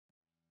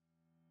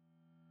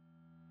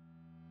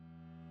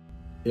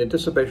In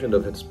anticipation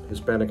of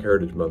Hispanic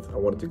Heritage Month, I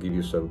wanted to give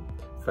you some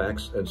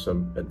facts and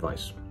some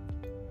advice.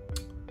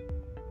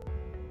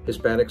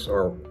 Hispanics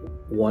are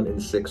 1 in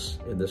 6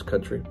 in this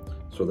country,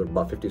 so there are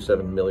about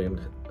 57 million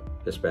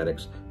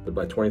Hispanics, but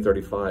by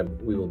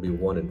 2035, we will be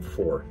 1 in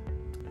 4.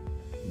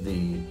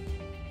 The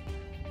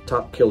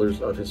top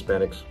killers of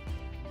Hispanics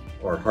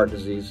are heart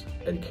disease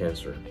and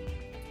cancer.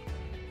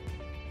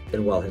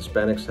 And while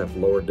Hispanics have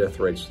lower death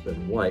rates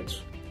than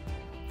whites,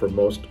 for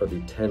most of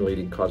the 10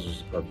 leading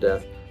causes of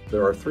death,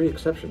 there are 3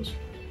 exceptions.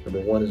 Number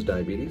 1 is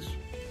diabetes,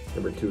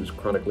 number 2 is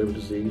chronic liver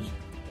disease,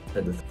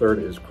 and the third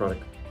is chronic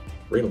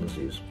renal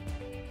disease.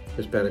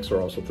 Hispanics are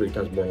also 3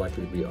 times more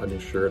likely to be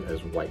uninsured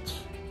as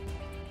whites.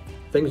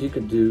 Things you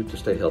can do to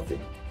stay healthy.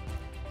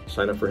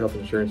 Sign up for health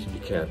insurance if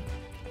you can.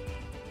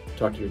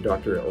 Talk to your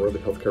doctor or the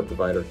healthcare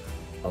provider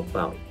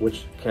about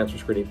which cancer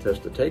screening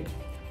test to take,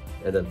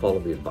 and then follow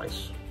the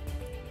advice.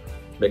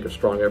 Make a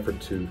strong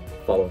effort to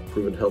follow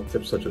proven health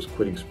tips such as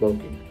quitting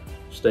smoking,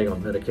 staying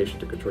on medication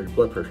to control your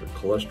blood pressure,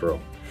 cholesterol,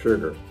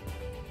 sugar,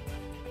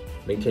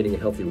 maintaining a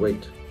healthy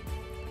weight,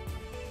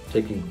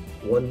 taking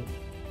 1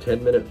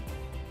 10-minute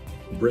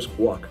brisk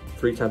walk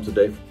 3 times a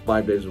day,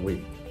 5 days a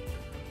week.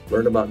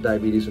 Learn about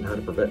diabetes and how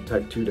to prevent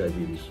type 2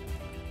 diabetes.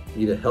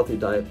 Eat a healthy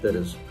diet that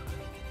is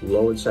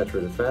low in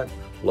saturated fat,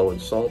 low in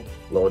salt,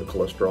 low in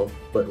cholesterol,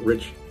 but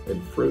rich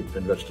in fruit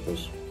and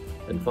vegetables.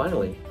 And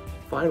finally,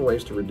 find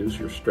ways to reduce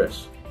your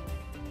stress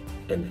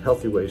and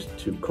healthy ways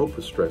to cope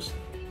with stress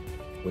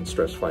when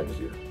stress finds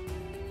you.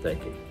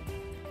 Thank you.